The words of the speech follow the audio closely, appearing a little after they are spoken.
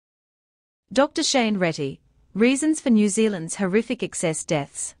Dr. Shane Reti, reasons for New Zealand's horrific excess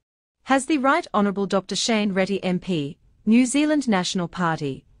deaths. Has the Right Honourable Dr. Shane Reti MP, New Zealand National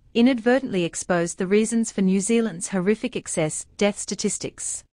Party, inadvertently exposed the reasons for New Zealand's horrific excess death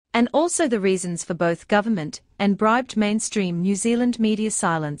statistics, and also the reasons for both government and bribed mainstream New Zealand media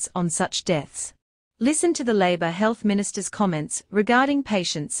silence on such deaths? Listen to the Labour Health Minister's comments regarding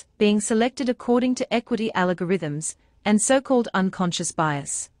patients being selected according to equity algorithms and so-called unconscious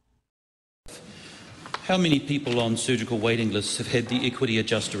bias. How many people on surgical waiting lists have had the equity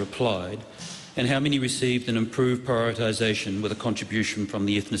adjuster applied, and how many received an improved prioritisation with a contribution from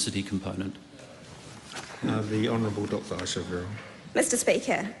the ethnicity component? The Honourable Dr. Isha. Mr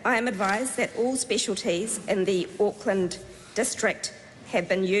Speaker, I am advised that all specialties in the Auckland District have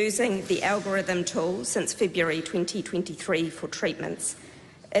been using the algorithm tool since February 2023 for treatments.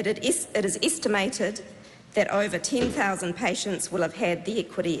 It is estimated that over 10,000 patients will have had the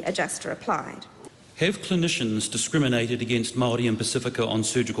equity adjuster applied. Have clinicians discriminated against Māori and Pacifica on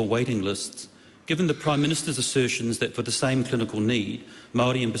surgical waiting lists, given the Prime Minister's assertions that for the same clinical need,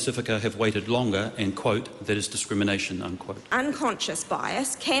 Māori and Pacifica have waited longer and, quote, that is discrimination, unquote? Unconscious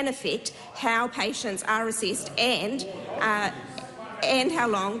bias can affect how patients are assessed and how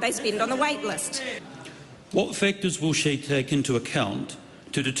long they spend on the wait list. What factors will she take into account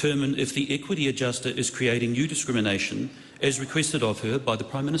to determine if the equity adjuster is creating new discrimination as requested of her by the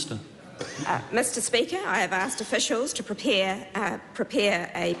Prime Minister? Mr Speaker, I have asked officials to prepare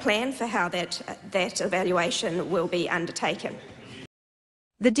a plan for how that evaluation will be undertaken.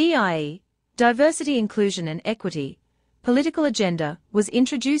 The DIE, Diversity, Inclusion and Equity, political agenda was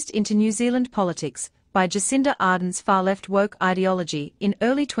introduced into New Zealand politics by Jacinda Ardern's far-left woke ideology in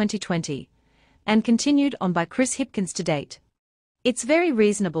early 2020, and continued on by Chris Hipkins to date. It's very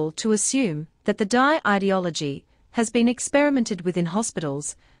reasonable to assume that the DIE ideology has been experimented with in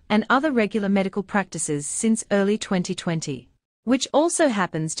hospitals and other regular medical practices since early 2020, which also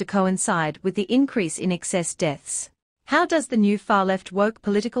happens to coincide with the increase in excess deaths. How does the new far-left woke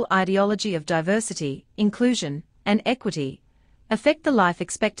political ideology of diversity, inclusion, and equity affect the life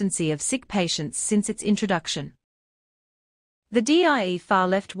expectancy of sick patients since its introduction? The DIE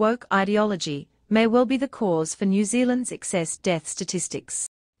far-left woke ideology may well be the cause for New Zealand's excess death statistics,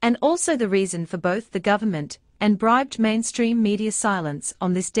 and also the reason for both the government and bribed mainstream media silence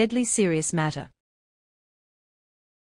on this deadly serious matter.